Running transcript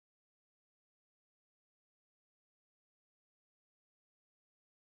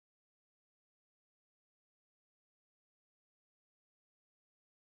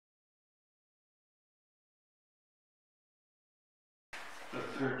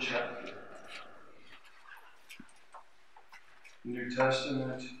3rd chapter. New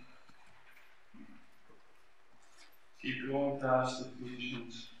Testament. Keep going past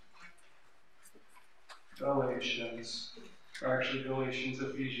Ephesians. Galatians. Or actually Galatians,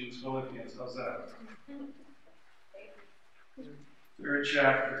 Ephesians, Philippians. How's that? 3rd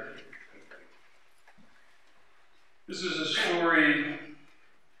chapter. This is a story.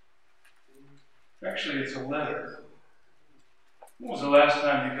 Actually, it's a letter. When was the last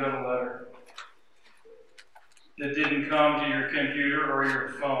time you got a letter that didn't come to your computer or your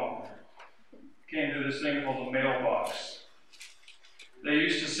phone? It came to this thing called a mailbox. They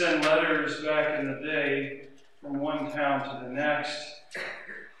used to send letters back in the day from one town to the next.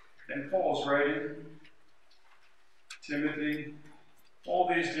 And Paul's writing, Timothy, all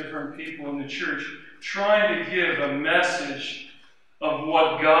these different people in the church, trying to give a message of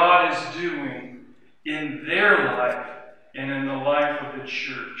what God is doing in their life and in the life of the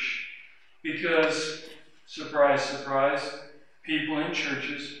church. Because, surprise, surprise, people in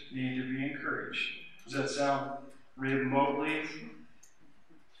churches need to be encouraged. Does that sound remotely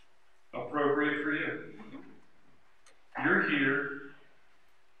appropriate for you? You're here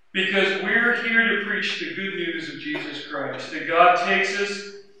because we're here to preach the good news of Jesus Christ. That God takes us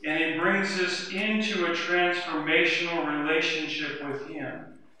and He brings us into a transformational relationship with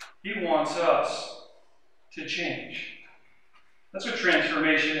Him. He wants us to change. That's what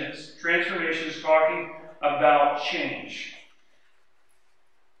transformation is. Transformation is talking about change.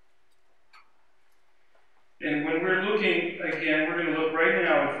 And when we're looking, again, we're going to look right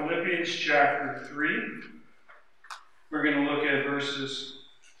now at Philippians chapter 3. We're going to look at verses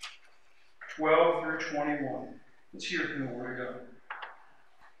 12 through 21. Let's hear from the Word of God.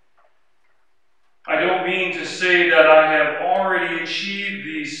 I don't mean to say that I have already achieved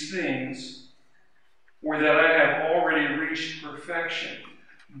these things or that I have already reached perfection,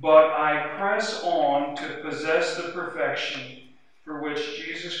 but I press on to possess the perfection for which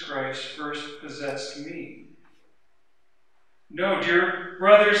Jesus Christ first possessed me. No, dear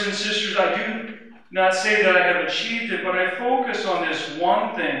brothers and sisters, I do not say that I have achieved it, but I focus on this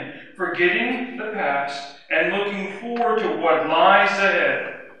one thing, forgetting the past and looking forward to what lies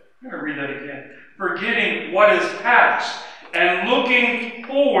ahead. I'm going to read that again. Forgetting what is past and looking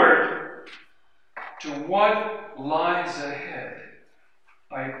forward to what lies ahead.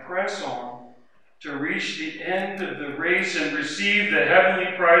 I press on to reach the end of the race and receive the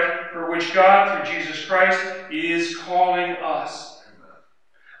heavenly prize for which God, through Jesus Christ, is calling us.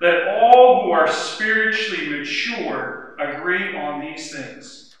 Let all who are spiritually mature agree on these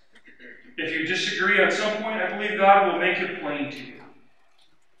things. If you disagree on some point, I believe God will make it plain to you.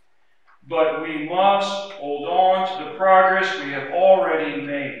 But we must hold on to the progress we have already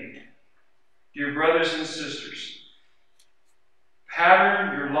made. Dear brothers and sisters,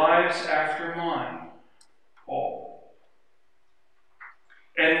 pattern your lives after mine, Paul.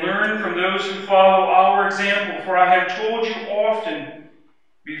 And learn from those who follow our example, for I have told you often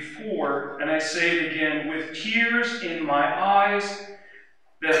before, and I say it again, with tears in my eyes,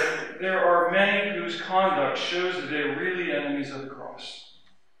 that there are many whose conduct shows that they are really enemies of the cross.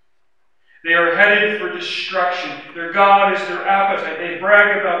 They are headed for destruction. Their God is their appetite. They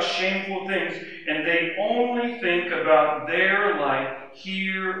brag about shameful things, and they only think about their life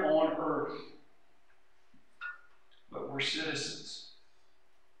here on earth. But we're citizens.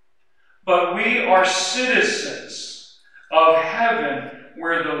 But we are citizens of heaven,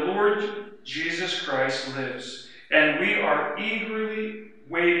 where the Lord Jesus Christ lives, and we are eagerly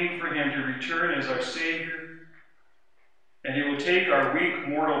waiting for Him to return as our Savior. And He will take our weak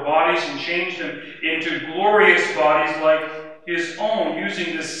mortal bodies and change them into glorious bodies like His own,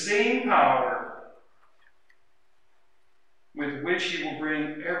 using the same power with which He will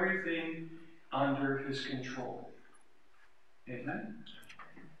bring everything under His control. Amen?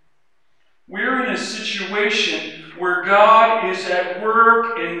 We're in a situation where God is at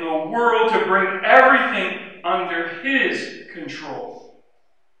work in the world to bring everything under His control.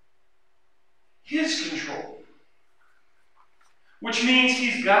 His control. Which means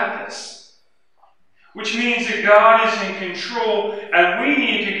He's got this. Which means that God is in control, and we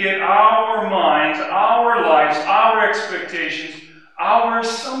need to get our minds, our lives, our expectations, our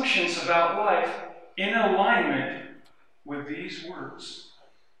assumptions about life in alignment with these words.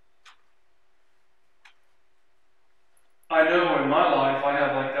 I know in my life I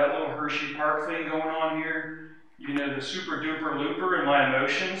have like that little Hershey Park thing going on here. You know, the super duper looper in my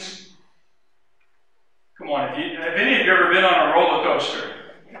emotions. Come on, have any of you ever been on a roller coaster?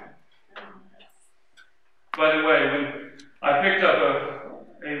 By the way, when I picked up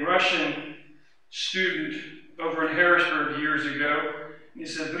a Russian student over in Harrisburg years ago, He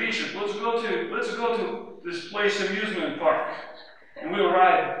said, Richard, let's go to this place, amusement park. And we'll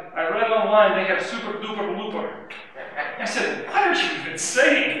ride. I read online they have super duper looper. I said, what are you even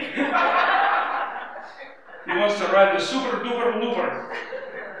saying? He wants to ride the super duper looper.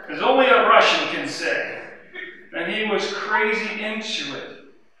 Because only a Russian can say. And he was crazy into it.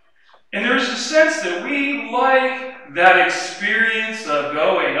 And there's a sense that we like that experience of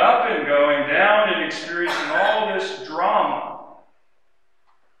going up and going down and experiencing all this drama.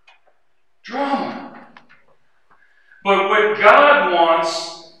 Drama. But what God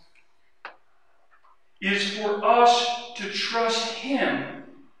wants is for us to trust Him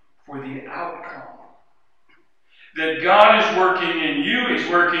for the outcome. That God is working in you, He's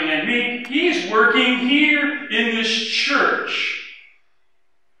working in me, He's working here in this church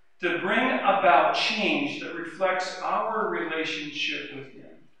to bring about change that reflects our relationship with Him.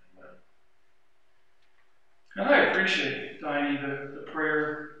 And I appreciate, Diney, the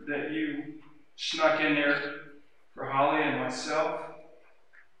prayer that you snuck in there for Holly and myself.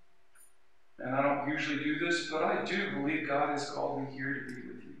 And I don't usually do this, but I do believe God has called me here to be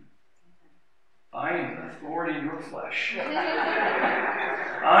with you. I am the thorn in your flesh. I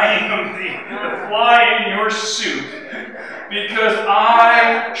am the fly in your soup. Because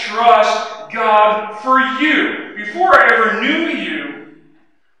I trust God for you. Before I ever knew you,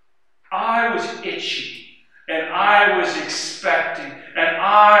 I was itchy. And I was expecting. And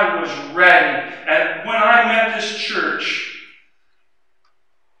I was ready. And when I met this church,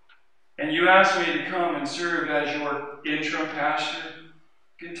 and you asked me to come and serve as your interim pastor,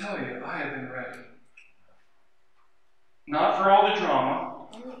 I can tell you, I have been ready. Not for all the drama.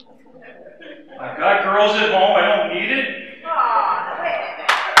 I've got girls at home. I don't need it.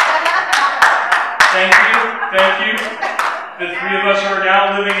 Thank you. The three of us are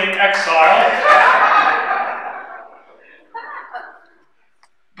now living in exile.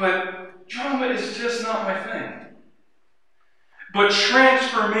 But drama is just not my thing. But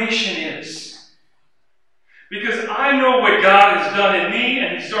transformation is. Because I know what God has done in me,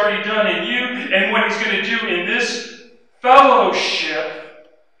 and He's already done in you, and what He's going to do in this fellowship.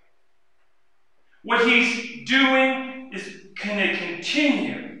 What He's doing is going to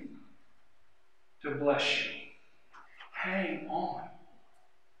continue to bless you. Hang on.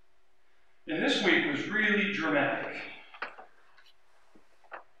 And this week was really dramatic.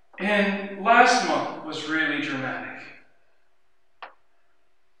 And last month was really dramatic.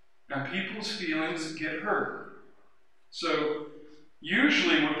 And people's feelings get hurt. So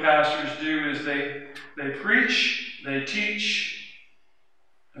usually what pastors do is they preach, they teach,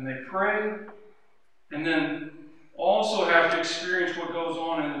 and they pray, and then also have to experience what goes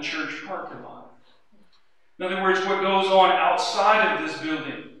on in the church parking lot. In other words, what goes on outside of this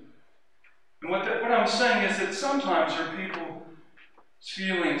building. And what I'm saying is that sometimes our people's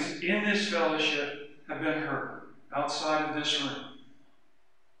feelings in this fellowship have been hurt outside of this room.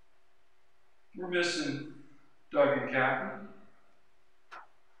 We're missing Doug and Catherine.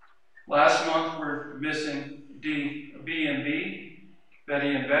 Last month we're missing B&B,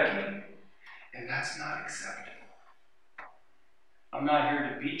 Betty and Becky, and that's not acceptable. I'm not here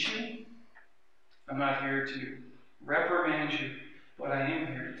to beat you. I'm not here to reprimand you, but I am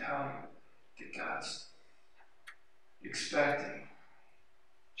here to tell you that God's expecting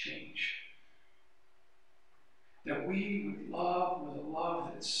change. That we would love with a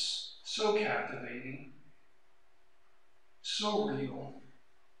love that's so captivating, so real,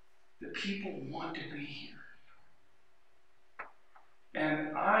 that people want to be here.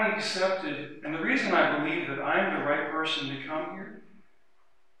 And I accepted, and the reason I believe that I'm the right person to come here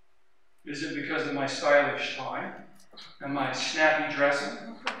isn't because of my stylish tie and my snappy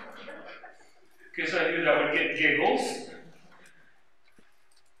dressing, because I knew that would get giggles.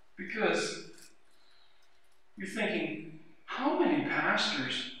 Because you're thinking, how many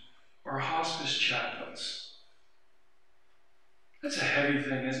pastors are hospice chaplains? That's a heavy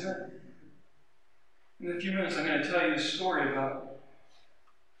thing, isn't it? In a few minutes, I'm going to tell you a story about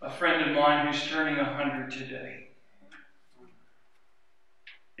a friend of mine who's turning 100 today.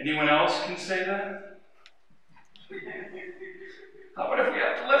 Anyone else can say that? How about if we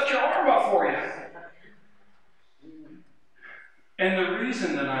have to lift your arm up for you? And the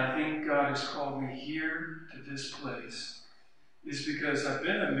reason that I think God has called me here to this place is because I've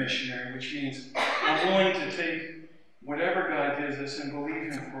been a missionary, which means I'm willing to take whatever God gives us and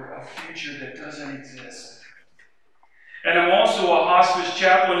believe Him for a future that doesn't exist. And I'm also a hospice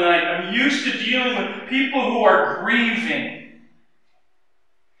chaplain, and I'm used to dealing with people who are grieving.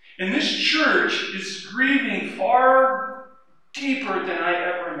 And this church is grieving far deeper than I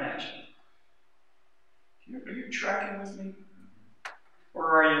ever imagined. Are you tracking with me?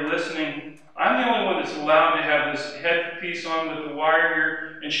 Or are you listening? I'm the only one that's allowed to have this headpiece on with the wire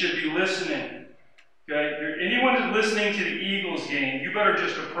here and should be listening. Okay? Anyone that's listening to the Eagles game, you better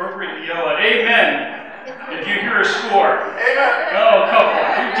just appropriately yell out, "Amen," if you hear a score. Amen. Oh, a couple.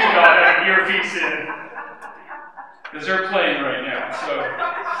 You do not have an earpiece in. Because they're playing right now. So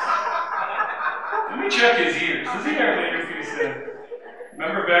let me check his ears. Does he have an earpiece in?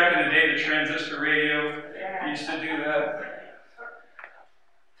 Remember back in the day, the transistor radio? He used to do that.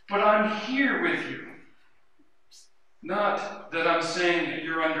 But I'm here with you. Not that I'm saying that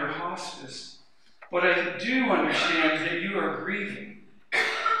you're under hospice, but I do understand that you are grieving.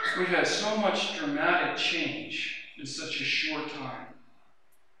 We've had so much dramatic change in such a short time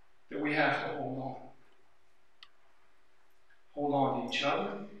that we have to hold on. Hold on to each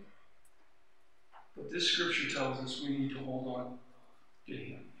other. But this scripture tells us we need to hold on to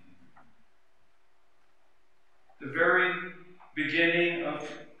Him. The very beginning of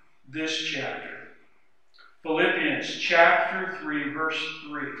this chapter, Philippians chapter 3, verse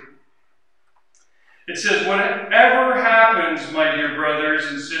 3. It says, "Whatever happens, my dear brothers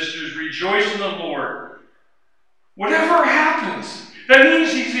and sisters, rejoice in the Lord." Whatever happens. That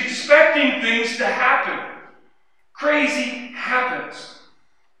means he's expecting things to happen. Crazy happens.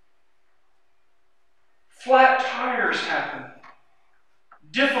 Flat tires happen.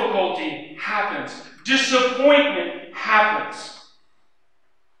 Difficulty happens. Disappointment happens.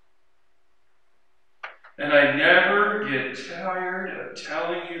 And I never get tired of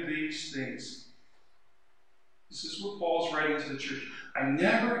telling you these things. This is what Paul's writing to the church. I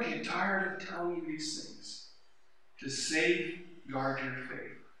never get tired of telling you these things to safeguard your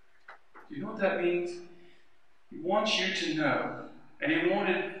faith. Do you know what that means? He wants you to know, and he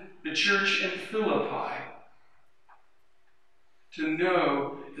wanted the church in Philippi to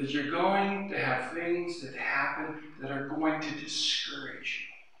know that you're going to have things that happen that are going to discourage you.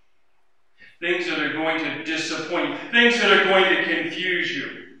 Things that are going to disappoint you. Things that are going to confuse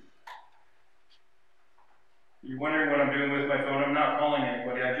you. You're wondering what I'm doing with my phone. I'm not calling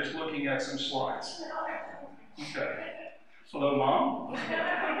anybody. I'm just looking at some slides. Okay. Hello, Mom?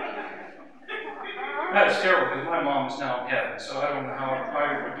 That's terrible because my mom is now in heaven, so I don't know how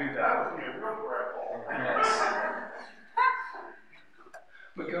I would do that. Yes.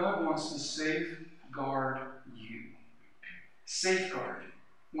 But God wants to safeguard you. Safeguard.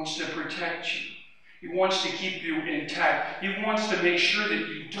 He wants to protect you. He wants to keep you intact. He wants to make sure that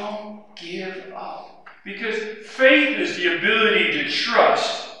you don't give up. Because faith is the ability to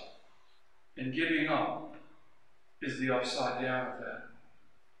trust, and giving up is the upside down of that.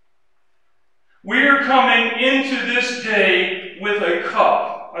 We are coming into this day with a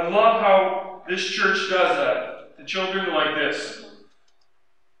cup. I love how this church does that. The children are like this.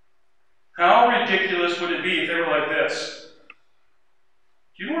 How ridiculous would it be if they were like this?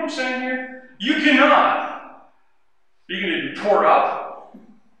 Do you know what I'm saying here? You cannot. You're going to be poured up,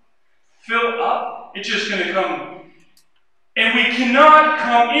 fill up. It's just going to come. And we cannot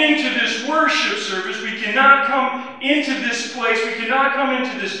come into this worship service. We cannot come into this place. We cannot come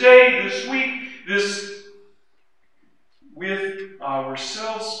into this day, this week, with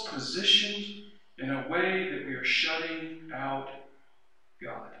ourselves positioned in a way that we are shutting out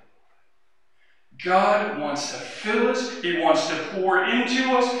God. God wants to fill us. He wants to pour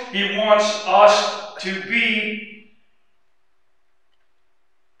into us. He wants us to be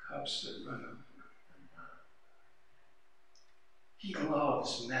cups that run over. He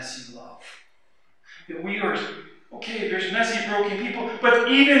loves messy love. That we are, okay, there's messy, broken people,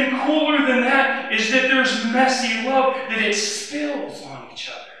 but even cooler than that is that there's messy love, that it spills on each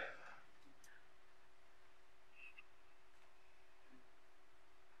other.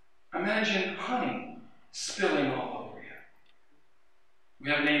 Imagine honey spilling all over you.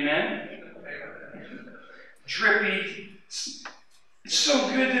 We have an amen? Drippy. It's so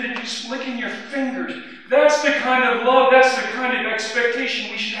good that it's just licking your fingers. That's the kind of love, that's the kind of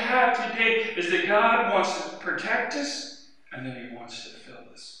expectation we should have today, is that God wants to protect us, and then He wants to fill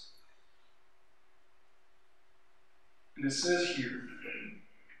us. And it says here,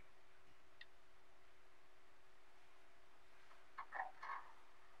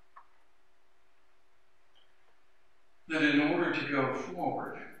 that in order to go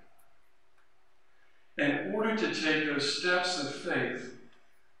forward, in order to take those steps of faith,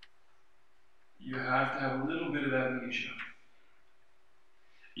 you have to have a little bit of amnesia.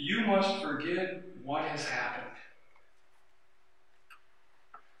 You must forget what has happened.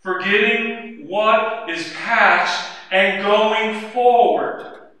 Forgetting what is past and going forward.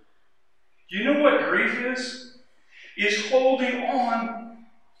 Do you know what grief is? It's holding on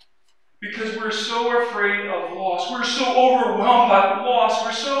Because we're so afraid of loss. We're so overwhelmed by loss.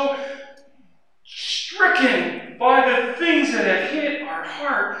 We're so stricken by the things that have hit our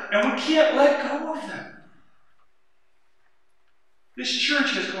heart, and we can't let go of them. This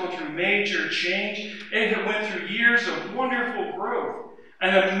church has gone through major change. It went through years of wonderful growth.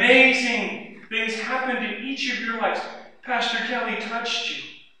 And amazing things happened in each of your lives. Pastor Kelly touched you.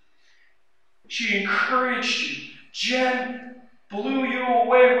 She encouraged you. Jen blew you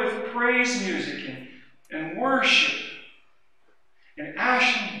away with praise music and worship. And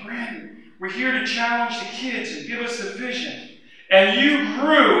Ashley and Brandon were here to challenge the kids and give us a vision. And you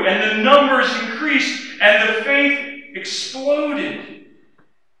grew, and the numbers increased, and the faith exploded.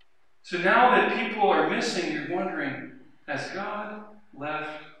 So now that people are missing, you're wondering, has God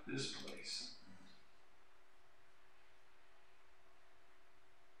left this place?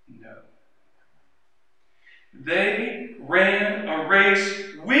 No. They ran a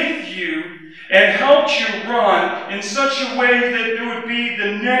race with you and helped you run in such a way that it would be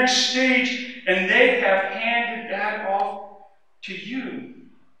the next stage, and they have handed that off to you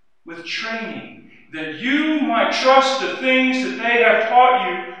with training, that you might trust the things that they have taught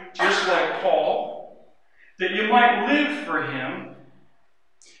you, just like Paul, that you might live for him,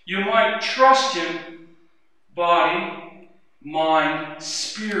 you might trust him, body, mind,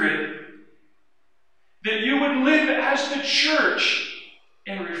 spirit, that you would live as the church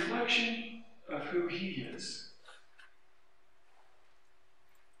in reflection of who he is.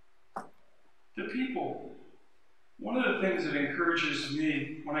 The people. One of the things that encourages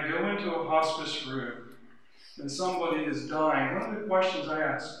me when I go into a hospice room and somebody is dying, one of the questions I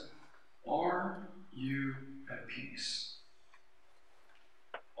ask, are you at peace?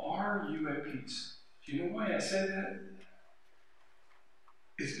 Are you at peace? Do you know why I say that?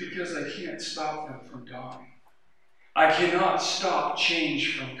 It's because I can't stop them from dying. I cannot stop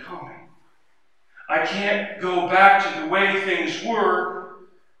change from coming. I can't go back to the way things were,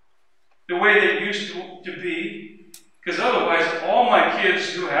 the way they used to be, because otherwise all my kids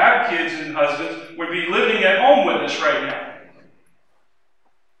who have kids and husbands would be living at home with us right now.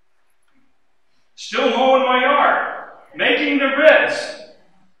 Still mowing my yard, making the beds,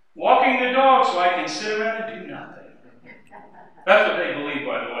 walking the dog so I can sit around and do nothing. That's what they believe,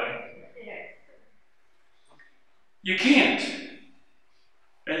 by the way. You can't.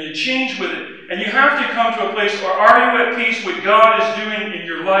 And you change with it. And you have to come to a place where are you at peace with what God is doing in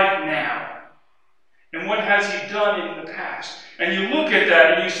your life now? And what has he done in the past? And you look at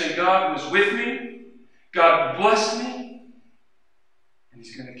that and you say, God was with me. God blessed me. And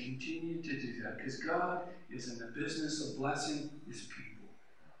he's going to continue to do that because God is in the business of blessing his people.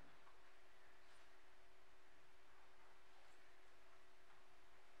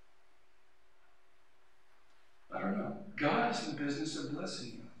 I don't know. God is in the business of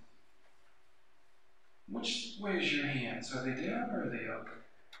blessing you. Which way is your hands? Are they down or are they up?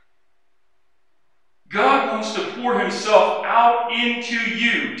 God wants to pour himself out into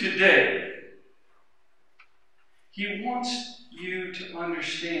you today. He wants you to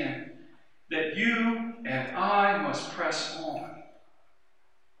understand that you and I must press on.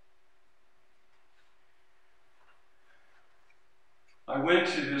 I went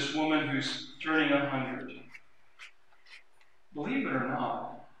to this woman who's turning 100. Believe it or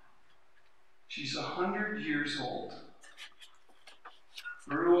not, she's 100 years old.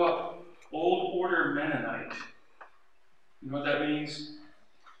 Grew up old order Mennonite. You know what that means?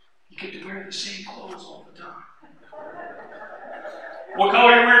 You get to wear the same clothes all the time. What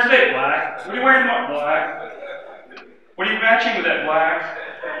color are you wearing today? Black. What are you wearing tomorrow? Black. What are you matching with that black?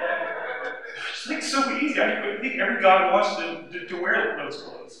 It's like so easy. I think every God wants to wear those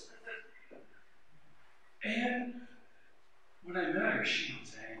clothes. And when I met her, she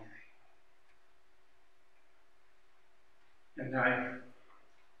was angry. And I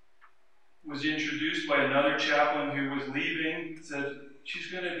was introduced by another chaplain who was leaving, said,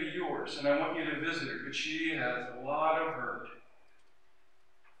 she's going to be yours, and I want you to visit her, but she has a lot of hurt.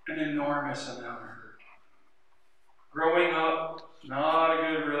 An enormous amount of hurt. Growing up, not a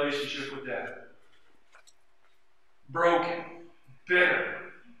good relationship with dad. Broken, bitter,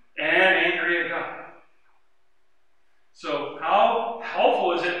 and angry at God. So how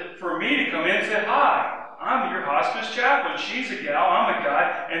helpful is it for me to come in and say, hi, I'm your hospice chaplain. She's a gal, I'm a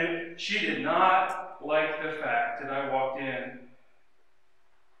guy. And she did not like the fact that I walked in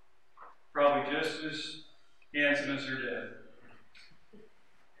probably just as handsome as her dad.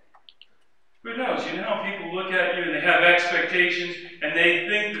 Who knows? You know how people look at you and they have expectations and they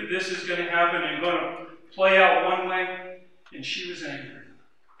think that this is going to happen and going to play out one way. And she was angry.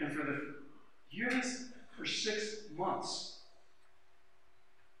 And for the years, for 6 months,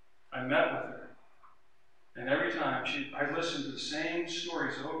 I met with her. And every time I listened to the same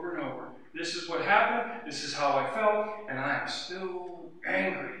stories over and over. This is what happened. This is how I felt. And I am still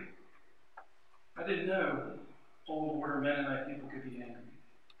angry. I didn't know old order Mennonite people could be angry.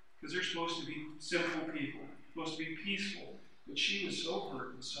 Because they're supposed to be simple people. Supposed to be peaceful. But she was so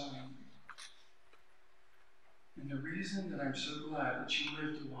hurt and so angry. And the reason that I'm so glad that she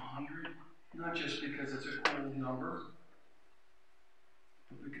lived to 100, not just because it's a cool number,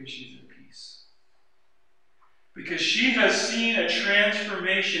 but because she's at peace. Because she has seen a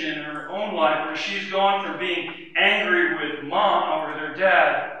transformation in her own life where she's gone from being angry with mom or with her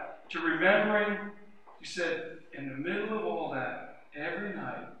dad to remembering, she said, in the middle of all that, every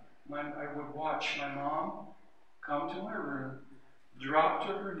night, I would watch my mom come to my room, drop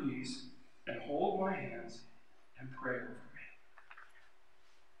to her knees, and hold my hands and pray over me.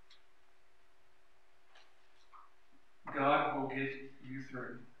 God will get you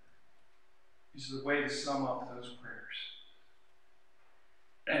through. Is the way to sum up those prayers.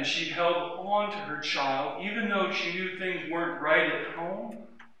 And she held on to her child, even though she knew things weren't right at home.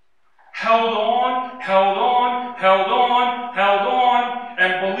 Held on, held on, held on, held on,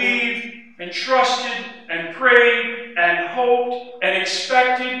 and believed, and trusted, and prayed, and hoped, and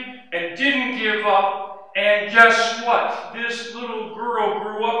expected, and didn't give up. And guess what? This little girl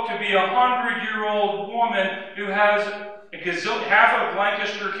grew up to be a 100-year-old woman who has half of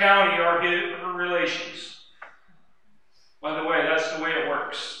Lancaster County are her relations. By the way, that's the way it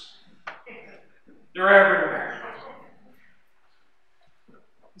works. They're everywhere.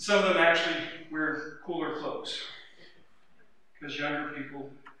 Some of them actually wear cooler clothes because younger people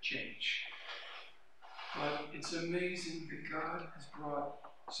change. But it's amazing that God has brought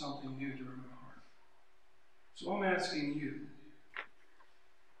something new to her heart. So I'm asking you,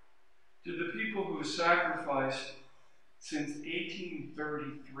 did the people who sacrificed since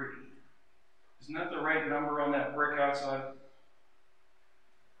 1833, isn't that the right number on that brick outside?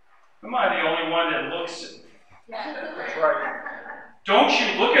 Am I the only one that looks at it? Yeah. That's right. Don't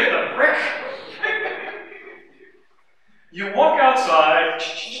you look at the brick? You walk outside,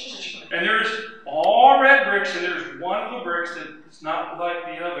 and there's all red bricks, and there's one of the bricks that's not like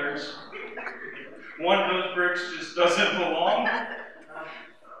the others. One of those bricks just doesn't belong.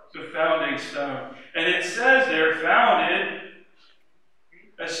 It's a founding stone. And it says they're founded,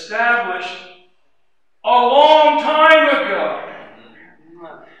 established a long time ago.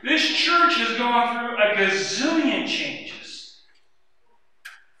 This church has gone through a gazillion changes.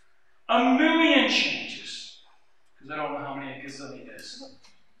 A million changes. Because I don't know how many a gazillion is.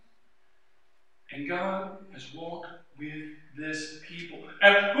 And God has walked with this people,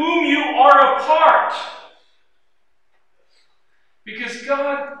 of whom you are a part. Because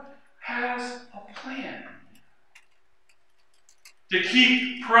God has a plan. To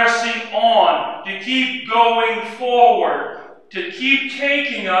keep pressing on, to keep going forward, to keep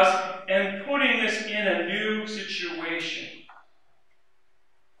taking us and putting us in a new situation.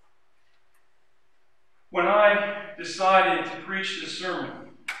 When I decided to preach this sermon,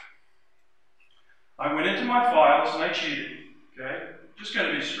 I went into my files and I cheated. Okay? Just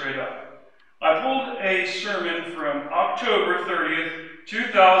going to be straight up. I pulled a sermon from October 30th,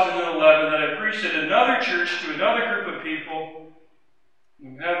 2011 that I preached at another church to another group of people.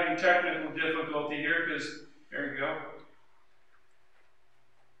 I'm having technical difficulty here because, there you go.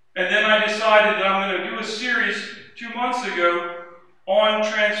 And then I decided that I'm going to do a series 2 months ago on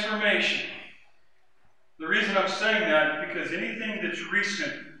transformation. The reason I'm saying that is because anything that's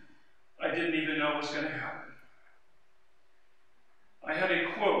recent, I didn't even know was going to happen. I had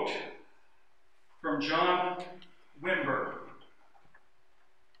a quote from John Wimber,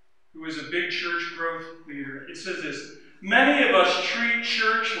 who is a big church growth leader. It says this: many of us treat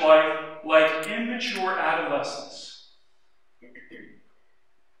church life like immature adolescents.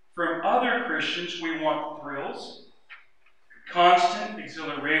 From other Christians, we want thrills, constant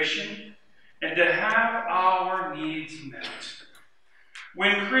exhilaration, and to have our needs met.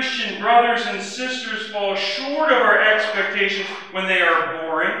 When Christian brothers and sisters fall short of our expectations when they are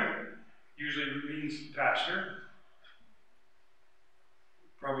boring, usually means pastor.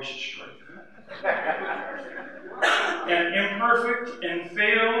 Probably should strike that. And imperfect and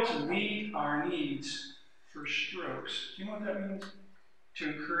fail to meet our needs for strokes. Do you know what that means? To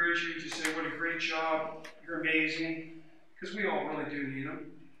encourage you, to say, what a great job, you're amazing. Because we all really do need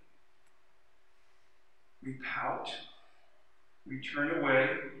them. We pout. We turn away.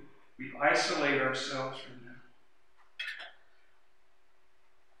 We isolate ourselves from them.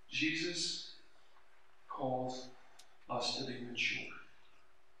 Jesus calls us to be mature.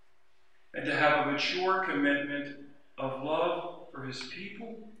 And to have a mature commitment of love for his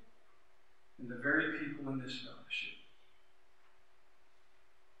people and the very people in this fellowship.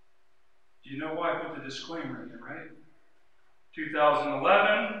 Do you know why I put the disclaimer in there, right?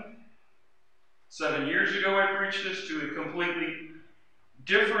 2011, 7 years ago I preached this to a completely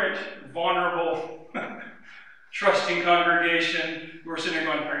different, vulnerable, trusting congregation who are sitting there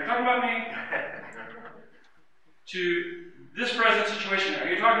going, are you talking about me? To this present situation, are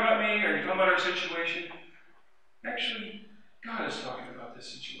you talking about me? Are you talking about our situation? Actually, God is talking about this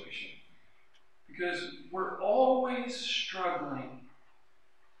situation. Because we're always struggling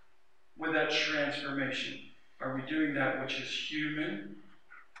with that transformation. Are we doing that which is human?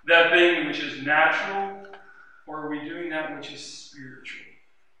 That thing which is natural? Or are we doing that which is spiritual?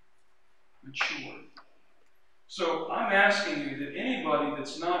 Mature. So I'm asking you that anybody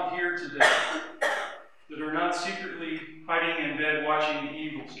that's not here today, that are not secretly hiding in bed watching the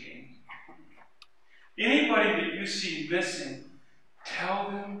Eagles game, anybody that you see missing, tell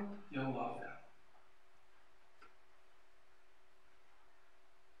them you'll love them.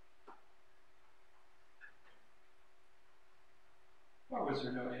 Why was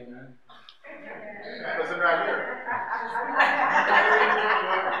there no amen? Because they're not here.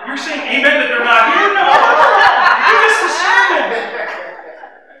 You're saying amen that they're not here? No! You missed the sermon!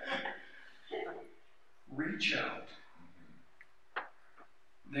 Reach out.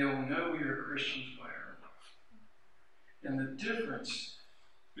 They will know we are Christians by our love. And the difference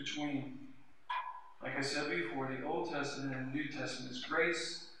between, like I said before, the Old Testament and the New Testament is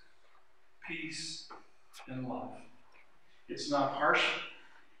grace, peace, and love. It's not harsh.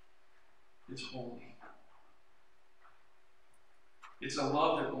 It's holy. It's a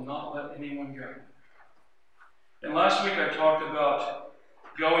love that will not let anyone go. And last week I talked about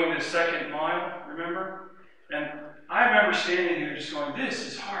going the second mile, remember? And I remember standing here just going, this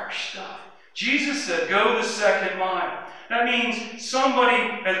is harsh stuff. Jesus said, go the second mile. That means somebody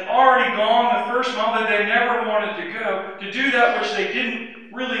has already gone the first mile that they never wanted to go, to do that which they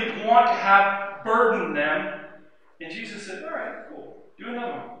didn't really want to have burden them. And Jesus said, all right, cool. Do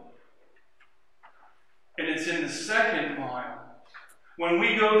another one. And it's in the second mile. When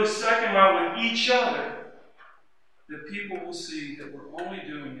we go the second mile with each other, that people will see that we're only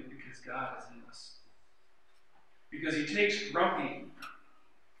doing it because God is in us. Because He takes grumpy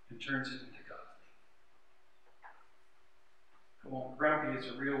and turns it into godly. Come on, grumpy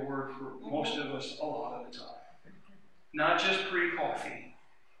is a real word for most of us a lot of the time. Not just pre-coffee.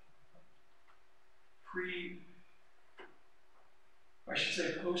 I should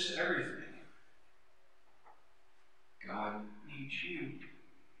say post everything. God needs you.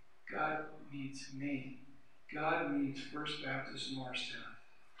 God needs me. God needs First Baptist Norristown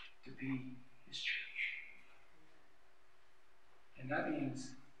to be His church. And that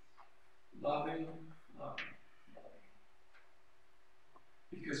means loving.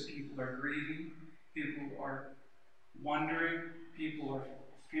 Because people are grieving, people are wondering, people are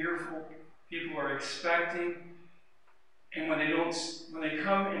fearful, people are expecting. And when they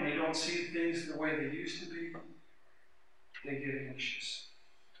come and they don't see things the way they used to be, they get anxious.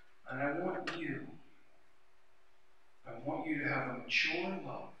 And I want you to have a mature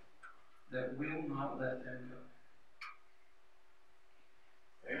love that will not let them go.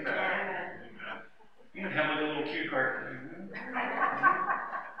 Amen. You can have like a little cue card thing.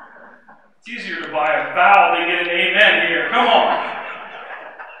 It's easier to buy a vowel than get an amen here. Come on.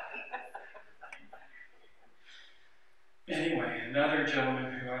 Anyway, another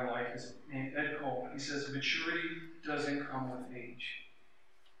gentleman who I like is named Ed Cole. He says, maturity doesn't come with age.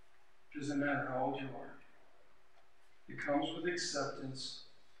 It doesn't matter how old you are. It comes with acceptance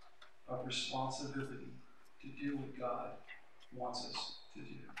of responsibility to do what God wants us to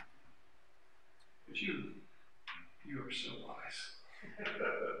do. But you are so wise.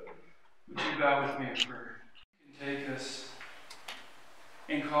 Would you bow with me in prayer? You can take us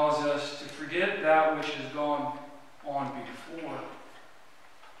and cause us to forget that which has gone on before.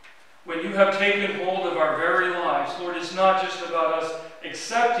 When you have taken hold of our very lives, Lord, it's not just about us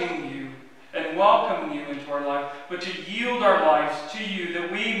accepting you and welcoming you into our life, but to yield our lives to you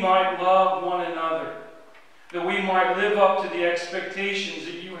that we might love one another, that we might live up to the expectations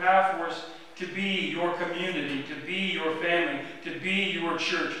that you have for us to be your community, to be your family, to be your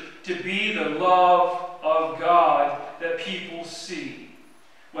church, to be the love of God that people see.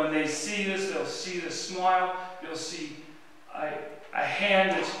 When they see us, they'll see the smile, they'll see a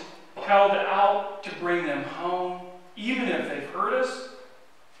hand that's held out to bring them home, even if they've hurt us,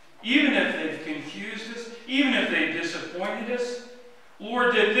 even if they've confused us, even if they've disappointed us.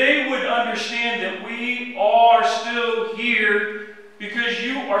 Lord, that they would understand that we are still here because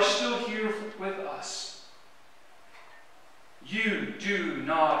you are still here with us. You do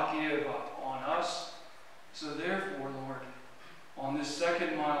not give up on on us. So therefore, Lord, on this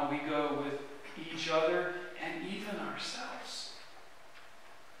second mile we go with each other and even ourselves.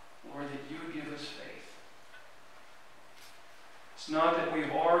 Lord, that you would give us faith. It's not that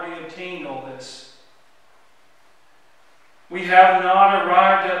we've already obtained all this. We have not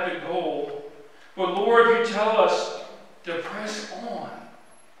arrived at the goal. But Lord, you tell us to press on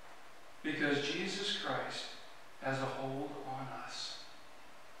because Jesus Christ has a hold on us.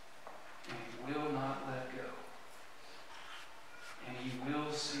 And he will not